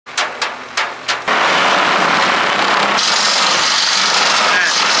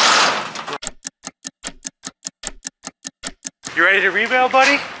You ready to rebale,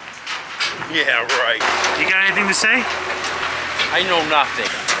 buddy? Yeah, right. You got anything to say? I know nothing.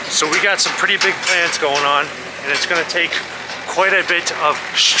 So we got some pretty big plans going on, and it's going to take quite a bit of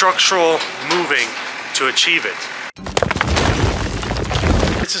structural moving to achieve it.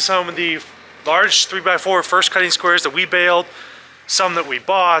 This is some of the large 3x4 first cutting squares that we baled, some that we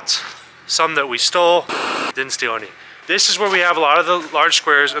bought, some that we stole. Didn't steal any. This is where we have a lot of the large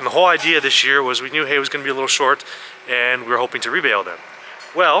squares, and the whole idea this year was we knew hay was going to be a little short, and we were hoping to rebale them.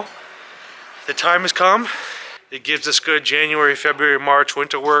 Well, the time has come. It gives us good January, February, March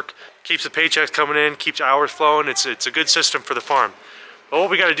winter work, keeps the paychecks coming in, keeps hours flowing. It's a good system for the farm. But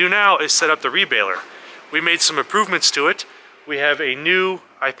what we got to do now is set up the rebaler. We made some improvements to it. We have a new,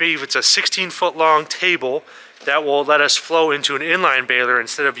 I believe it's a 16-foot long table that will let us flow into an inline baler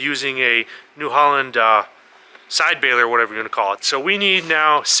instead of using a New Holland side baler, whatever you're going to call it. So we need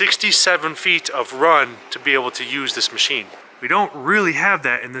now 67 feet of run to be able to use this machine. We don't really have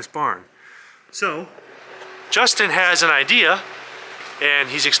that in this barn. So Justin has an idea, and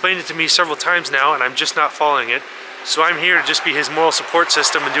he's explained it to me several times now, and I'm just not following it. So I'm here to just be his moral support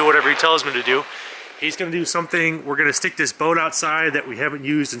system and do whatever he tells me to do. He's going to do something. We're going to stick this boat outside that we haven't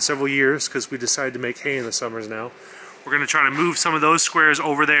used in several years because we decided to make hay in the summers now. We're going to try to move some of those squares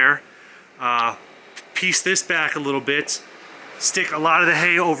over there, piece this back a little bit, stick a lot of the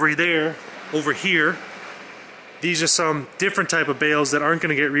hay over there, over here. These are some different type of bales that aren't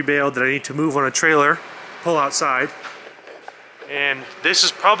going to get rebaled that I need to move on a trailer, pull outside. And this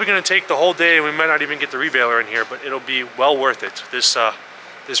is probably going to take the whole day, and we might not even get the rebaler in here, but it'll be well worth it. This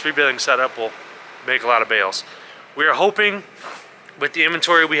rebaling setup will make a lot of bales. We are hoping with the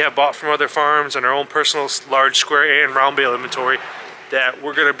inventory we have bought from other farms and our own personal large square and round bale inventory that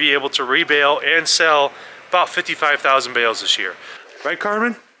we're going to be able to rebale and sell about 55,000 bales this year. Right,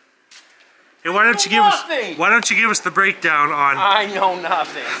 Carmen? Hey, why don't you give us the breakdown on... I know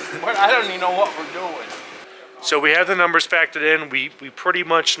nothing. I don't even know what we're doing. So we have the numbers factored in. We pretty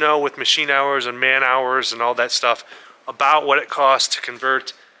much know with machine hours and man hours and all that stuff about what it costs to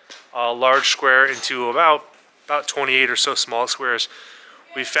convert a large square into about 28 or so small squares.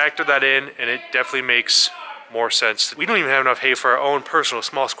 We factored that in, and it definitely makes more sense. We don't even have enough hay for our own personal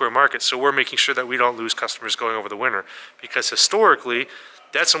small square market, so we're making sure that we don't lose customers going over the winter, because historically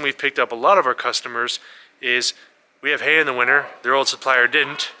that's when we've picked up a lot of our customers. Is we have hay in the winter, their old supplier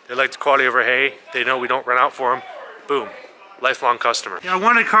didn't, they like the quality of our hay, they know we don't run out for them, boom, lifelong customer. Yeah, I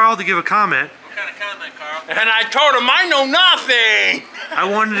wanted Carl to give a comment. What kind of comment, Carl? And I told him I know nothing! I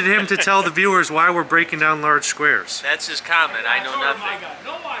wanted him to tell the viewers why we're breaking down large squares. That's his comment, I know nothing. I got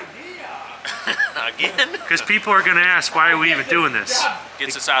no idea. Again? Because people are going to ask, why are we even doing this?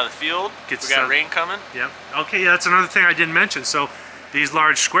 Gets us out of the field, we got rain coming. Yep. Okay, yeah, that's another thing I didn't mention. So these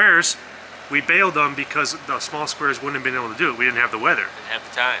large squares, we baled them because the small squares wouldn't have been able to do it. We didn't have the weather. Didn't have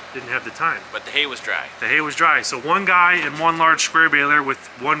the time. Didn't have the time. But the hay was dry. The hay was dry. So one guy in one large square baler with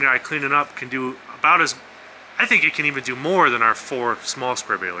one guy cleaning up can do about as, I think it can even do more than our 4 small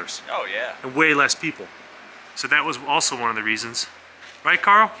square balers. Oh yeah. And way less people. So that was also one of the reasons. Right,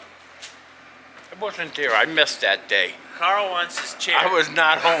 Carl? I wasn't there. I missed that day. Carl wants his chair. I was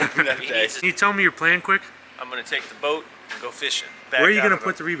not home that day. Can you tell me your plan quick? I'm going to take the boat and go fishing. Where are you going to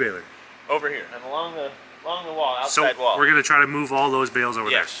put the rebaler? Over here. And along the wall, outside wall. So we're going to try to move all those bales over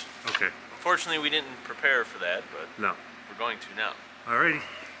there? Okay. Unfortunately, we didn't prepare for that, but no, we're going to now. Alrighty.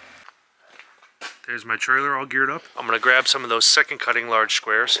 There's my trailer all geared up. I'm going to grab some of those second cutting large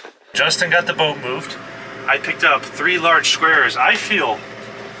squares. Justin got the boat moved. I picked up 3 large squares. I feel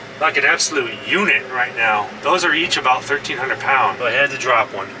like an absolute unit right now. Those are each about 1,300 pounds. So I had to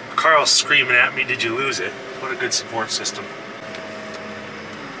drop one. Carl's screaming at me, did you lose it? What a good support system.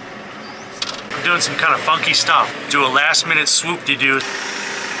 I'm doing some kind of funky stuff. Do a last minute swoop-de-doo.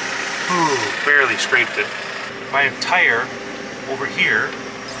 Ooh, barely scraped it. My tire over here,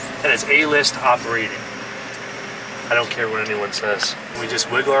 that is A-list operating. I don't care what anyone says. We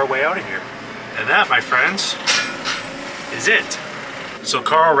just wiggle our way out of here. And that, my friends, is it. So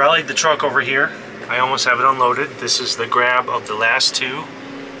Carl rallied the truck over here. I almost have it unloaded. This is the grab of the last 2.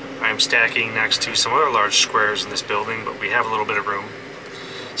 I'm stacking next to some other large squares in this building, but we have a little bit of room.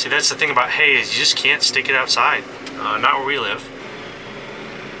 See, that's the thing about hay, is you just can't stick it outside. Not where we live.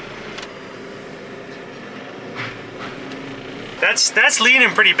 That's leaning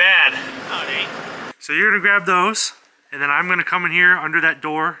pretty bad. Oh, it ain't. So you're gonna grab those, and then I'm gonna come in here under that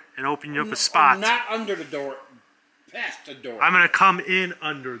door and open you up a spot. Not under the door, past the door. I'm gonna come in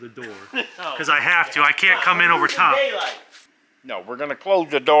under the door, because I have to. I can't come in over top. No, we're gonna close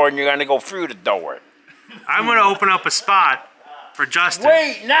the door and you're gonna go through the door. I'm gonna open up a spot for Justin.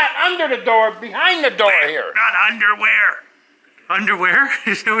 Wait, not under the door, behind the door here. Not under where? Underwear?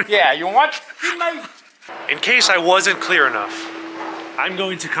 Yeah, you want? In case I wasn't clear enough, I'm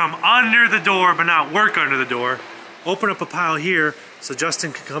going to come under the door, but not work under the door. Open up a pile here so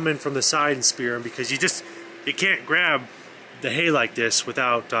Justin can come in from the side and spear him, because you can't grab the hay like this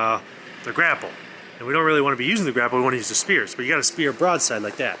without the grapple. And we don't really want to be using the grapple, we want to use the spears. But you got to spear broadside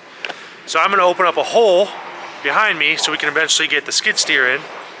like that. So I'm going to open up a hole behind me so we can eventually get the skid steer in.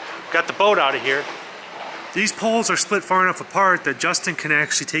 Got the boat out of here. These poles are split far enough apart that Justin can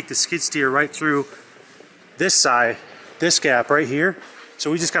actually take the skid steer right through this side, this gap right here.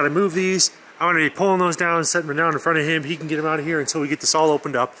 So we just got to move these. I'm going to be pulling those down, setting them down in front of him. He can get them out of here until we get this all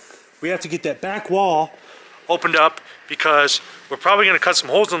opened up. We have to get that back wall opened up because we're probably going to cut some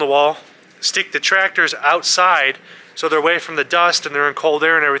holes in the wall, stick the tractors outside so they're away from the dust and they're in cold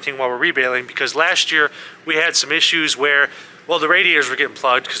air and everything while we're rebaling, because last year we had some issues where, well, the radiators were getting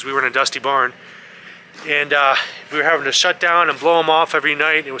plugged because we were in a dusty barn, and we were having to shut down and blow them off every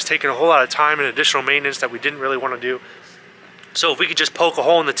night. It was taking a whole lot of time and additional maintenance that we didn't really want to do. So if we could just poke a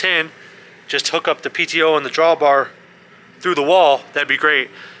hole in the tin, just hook up the PTO and the drawbar through the wall, that'd be great.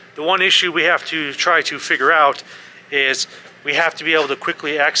 The one issue we have to try to figure out is we have to be able to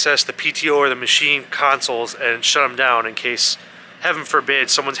quickly access the PTO or the machine consoles and shut them down in case, heaven forbid,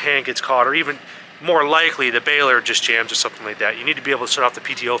 someone's hand gets caught, or even more likely the baler just jams or something like that. You need to be able to shut off the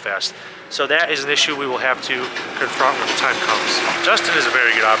PTO fast. So that is an issue we will have to confront when the time comes. Justin is a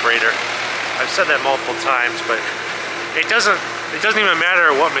very good operator. I've said that multiple times, but it doesn't even matter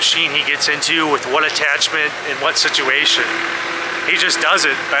what machine he gets into, with what attachment, in what situation. He just does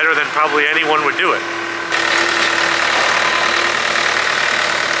it better than probably anyone would do it.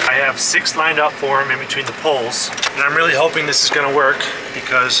 I have 6 lined up for him in between the poles, and I'm really hoping this is going to work,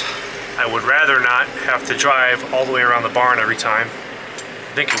 because I would rather not have to drive all the way around the barn every time.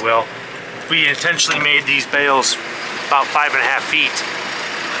 I think it will. We intentionally made these bales about 5.5 feet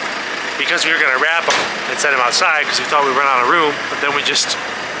because we were going to wrap them and set them outside because we thought we were running out of room, but then we just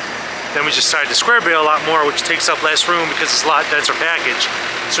decided to square bale a lot more, which takes up less room because it's a lot denser package.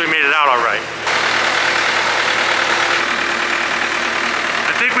 So we made it out all right.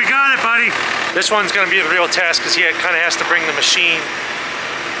 I think we got it, buddy. This one's going to be the real test because he kind of has to bring the machine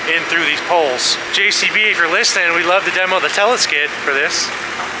in through these poles. JCB, if you're listening, we'd love to demo the teleskid for this.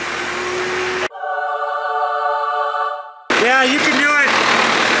 Yeah, you can do it.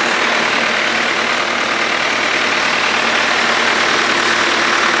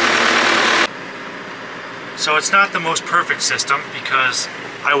 So it's not the most perfect system, because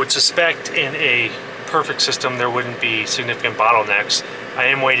I would suspect in a perfect system there wouldn't be significant bottlenecks. I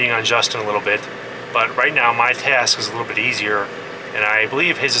am waiting on Justin a little bit, but right now my task is a little bit easier, and I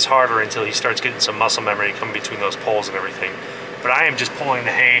believe his is harder until he starts getting some muscle memory coming between those poles and everything. But I am just pulling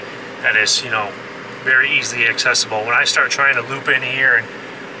the hay that is, you know, very easily accessible. When I start trying to loop in here and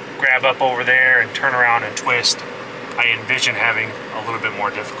grab up over there and turn around and twist, I envision having a little bit more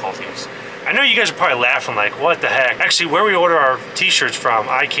difficulties. I know you guys are probably laughing like, what the heck? Actually, where we order our t-shirts from,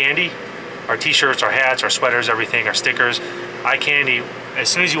 Eye Candy, our t-shirts, our hats, our sweaters, everything, our stickers, Eye Candy, as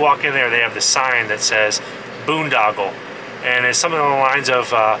soon as you walk in there, they have the sign that says boondoggle. And it's something along the lines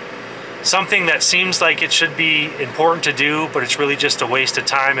of something that seems like it should be important to do, but it's really just a waste of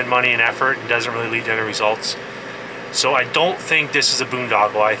time and money and effort and doesn't really lead to any results. So I don't think this is a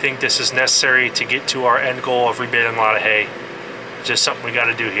boondoggle. I think this is necessary to get to our end goal of rebaling a lot of hay. It's just something we got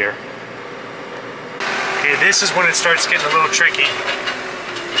to do here. Okay, this is when it starts getting a little tricky.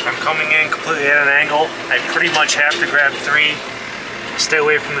 I'm coming in completely at an angle. I pretty much have to grab 3, stay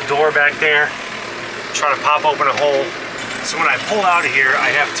away from the door back there, try to pop open a hole. So when I pull out of here,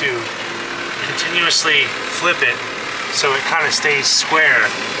 I have to continuously flip it so it kind of stays square,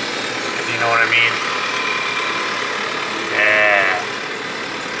 if you know what I mean. Yeah.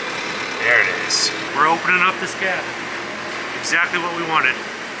 There it is. We're opening up this gap. Exactly what we wanted.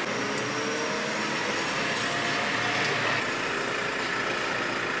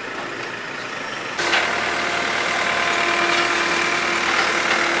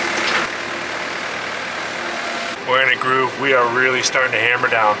 We're in a groove. We are really starting to hammer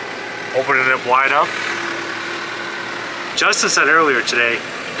down. Opening it wide up. Justin said earlier today,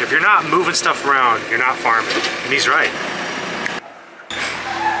 if you're not moving stuff around, you're not farming. And he's right.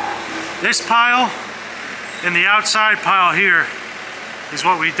 This pile and the outside pile here is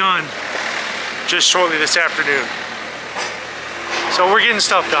what we've done just shortly this afternoon. So we're getting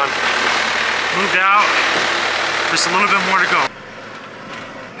stuff done. Moved out. Just a little bit more to go.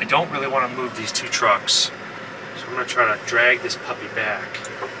 I don't really want to move these 2 trucks. So I'm going to try to drag this puppy back.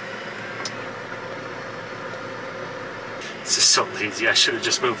 This is so lazy. I should have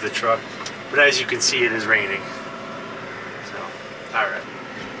just moved the truck. But as you can see, it is raining. So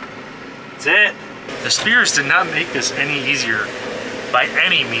That's it. The spears did not make this any easier by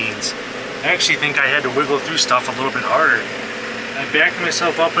any means. I actually think I had to wiggle through stuff a little bit harder. I backed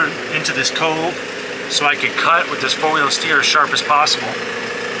myself up into this cove so I could cut with this 4-wheel steer as sharp as possible.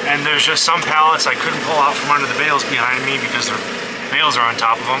 And there's just some pallets I couldn't pull out from under the bales behind me because the bales are on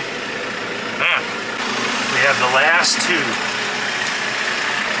top of them. Man, we have the last two.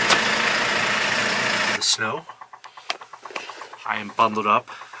 The snow. I am bundled up.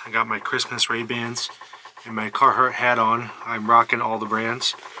 I got my Christmas Ray-Bans and my Carhartt hat on. I'm rocking all the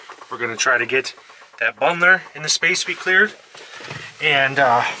brands. We're gonna try to get that bundler in the space we cleared, and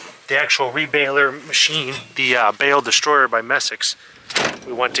the actual rebaler machine, the bale destroyer by Messick's.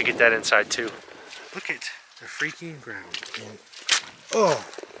 We want to get that inside too. Look at the freaking ground. Oh,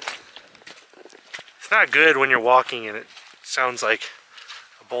 it's not good when you're walking and it sounds like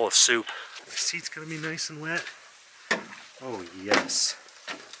a bowl of soup. The seat's gonna be nice and wet. Oh yes,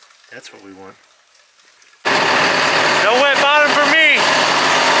 that's what we want. No wet bottom for me.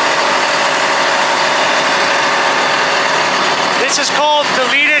 This is called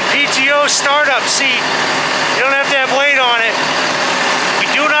deleted PTO startup seat. You don't have to have weight on it. We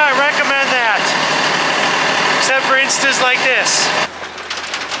do not recommend that, except for instances like this.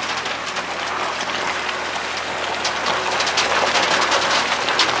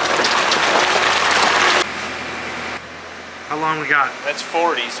 How long we got? That's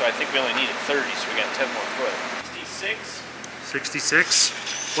 40, so I think we only needed 30, so we got 10 more foot. 66?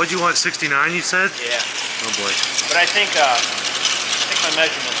 66? What'd you want, 69 you said? Yeah. Oh boy. But I think my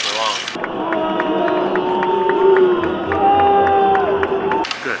measurements were wrong.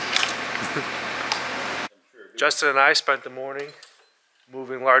 Good. Justin and I spent the morning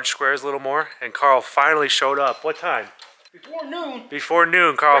moving large squares a little more, and Carl finally showed up. What time? Before noon. Before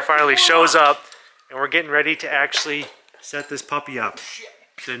noon, Carl finally shows up, and we're getting ready to actually set this puppy up.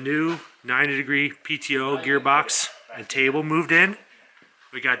 The new 90-degree PTO gearbox and table moved in.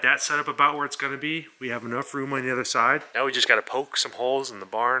 We got that set up about where it's going to be. We have enough room on the other side. Now we just got to poke some holes in the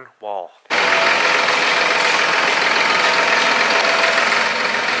barn wall.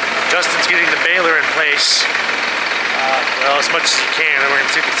 Justin's getting the baler in place. Well, as much as he can. And we're going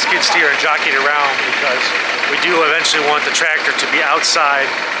to take the skid steer and jockey it around because we do eventually want the tractor to be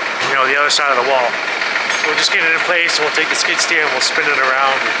outside, you know, the other side of the wall. So we'll just get it in place and we'll take the skid steer and we'll spin it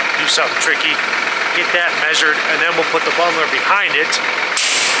around, do something tricky, get that measured, and then we'll put the bundler behind it.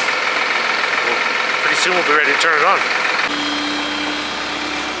 Pretty soon we'll be ready to turn it on.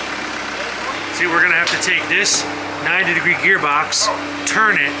 See, we're gonna have to take this 90-degree gearbox,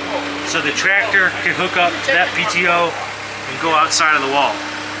 turn it, so the tractor can hook up to that PTO and go outside of the wall.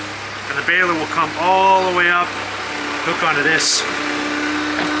 And the baler will come all the way up, hook onto this,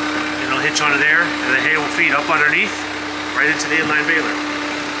 and it'll hitch onto there, and the hay will feed up underneath, right into the inline baler.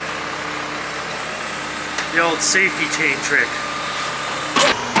 The old safety chain trick.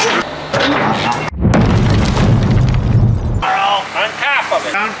 On top of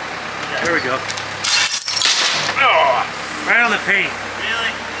it. Down. There we go. Oh. Right on the paint.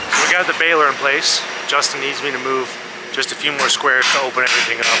 Really? We got the baler in place. Justin needs me to move just a few more squares to open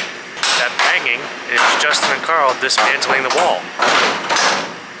everything up. That banging is Justin and Carl dismantling the wall.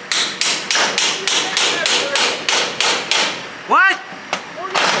 What?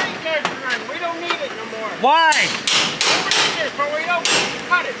 We don't need it no more. Why? We need it, but we don't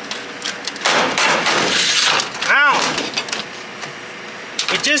cut it. Ow!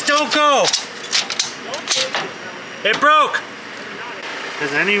 It just don't go. It broke.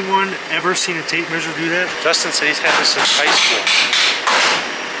 Has anyone ever seen a tape measure do that? Justin said he's had this since high school.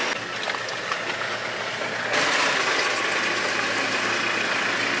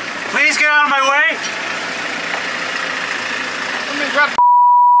 Please get out of my way. Let me grab.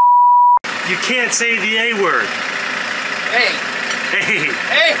 You can't say the A word. Hey. Hey.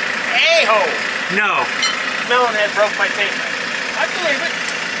 Hey. A-ho. No. Melon head broke my tape measure. I believe it.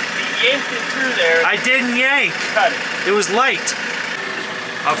 He yanked it through there. I didn't yank. Cut it. It was light.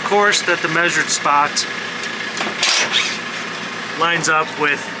 Of course that the measured spot lines up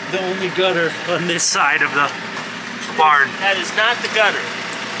with the only gutter on this side of the barn. That is not the gutter.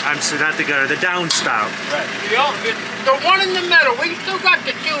 I'm so not the gutter, the downspout. Right. The one in the middle, we still got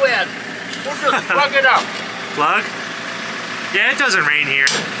the two ends. We'll just plug it up. Plug? Yeah, it doesn't rain here.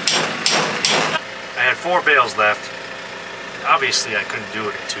 I had 4 bales left. Obviously I couldn't do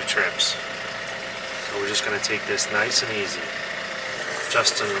it in 2 trips. So we're just gonna take this nice and easy.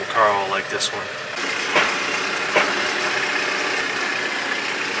 Justin and Carl like this one.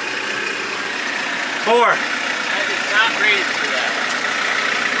 Four. That is not rated for that.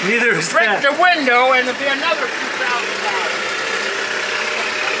 Neither is Break that. the window and it'll be another $2,000.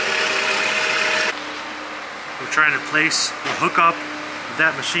 trying to place the hookup of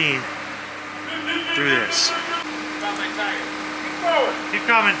that machine through this. Got my tire. Keep going. Keep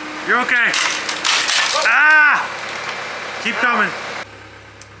coming. You're okay. Ah! Keep coming.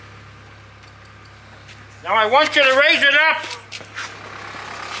 Now I want you to raise it up.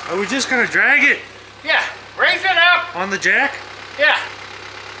 Are we just gonna drag it Yeah, raise it up. on the jack? Yeah,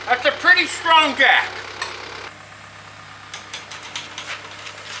 that's a pretty strong jack.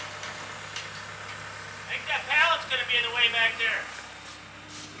 I think that pallet's gonna be in the way back there.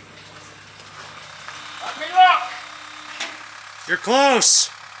 Let me look. You're close.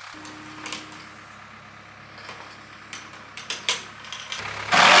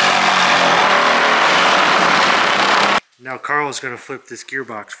 Now Carl is going to flip this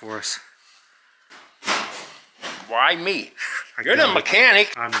gearbox for us. Why me? I You're the got it.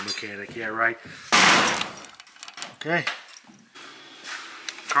 mechanic. I'm the mechanic, yeah, right. Okay.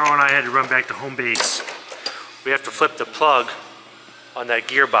 Carl and I had to run back to home base. We have to flip the plug on that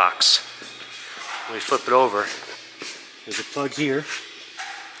gearbox. When we flip it over, there's a plug here,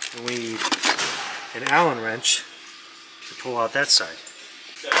 and we need an Allen wrench to pull out that side.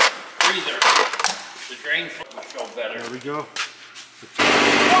 The breather. The drain will show better. There we go.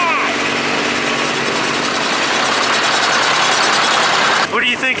 What are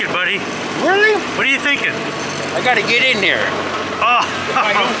you thinking, buddy? Really? What are you thinking? I gotta get in there. Oh! If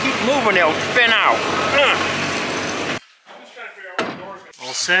I don't keep moving, it'll spin out.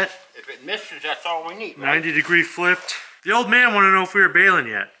 All set. If it misses, that's all we need. 90-degree flipped. The old man wanted to know if we were bailing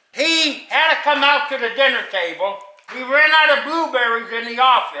yet. He had to come out to the dinner table. We ran out of blueberries in the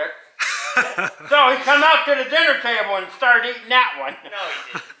office. So he come out to the dinner table and started eating that one.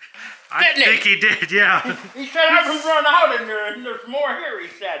 No, he didn't. I think he did, yeah. He said, I haven't run out in there, and there's more here, he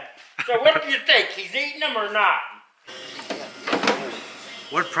said. So what do you think? He's eating them or not?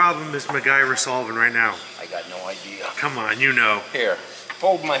 What problem is MacGyver solving right now? I got no idea. Come on, you know. Here,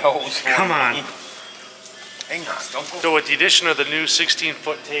 hold my hose. Come on. Hang on, don't go. So with the addition of the new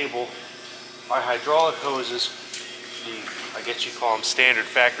 16-foot table, our hydraulic hoses, I guess you call them standard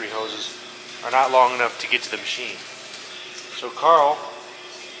factory hoses, are not long enough to get to the machine. So Carl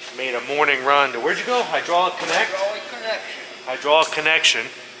made a morning run to, where'd you go? Hydraulic Connect? Hydraulic connection. Hydraulic Connection,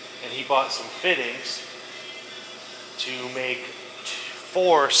 and he bought some fittings to make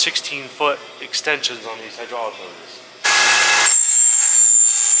 4 16-foot extensions on these hydraulic hoses.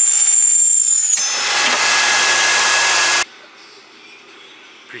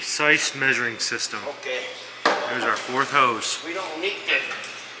 Precise measuring system. Okay. There's our 4th hose. We don't need to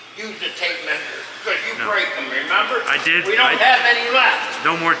use the tape measure because you No. break them, remember? I did. We don't have any left.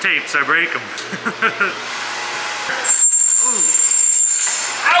 No more tapes, I break them.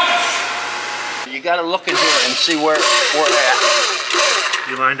 Ouch! You got to look in here and see where we're at.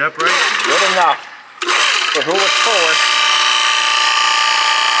 You lined up right? Good enough for who it's for.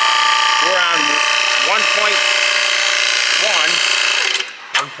 We're on 1.1.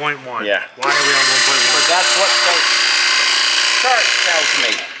 1.1. Yeah. Why are we on 1.1? But that's what the chart tells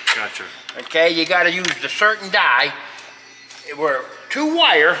me. Gotcha. Okay, you got to use the certain die. We're 2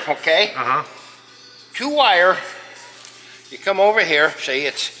 wire, okay? Uh-huh. 2 wire. You come over here, see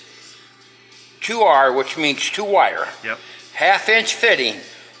it's 2R, which means 2 wire. Yep. 1/2 inch fitting.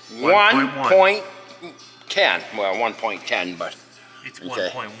 1.10. Well, 1.10, but It's okay.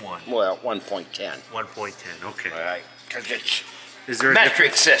 1.1. Well, 1.10. 1.10, okay. All right, because it's Is there a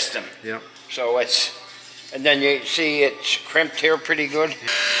metric system. Yep. So it's, and then you see it's crimped here pretty good.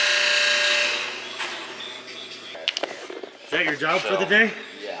 Is that your job for the day?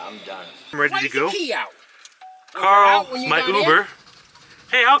 Yeah, I'm done. I'm ready to go. Key out? Carl, when you my got in? Uber.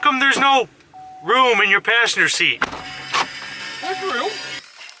 Hey, how come there's no room in your passenger seat? There's room.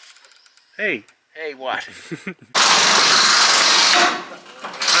 Hey. Hey, what? Right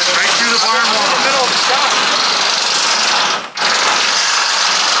through the barn In wall. the middle of the shop.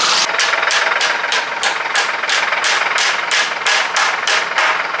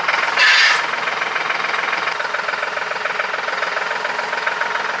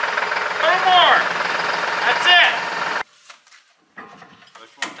 That's it.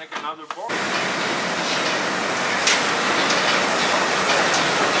 Let's take another board.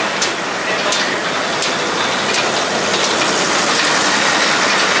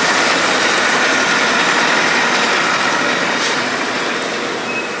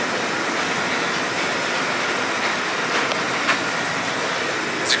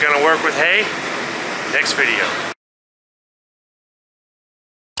 It's gonna work with hay. Next video.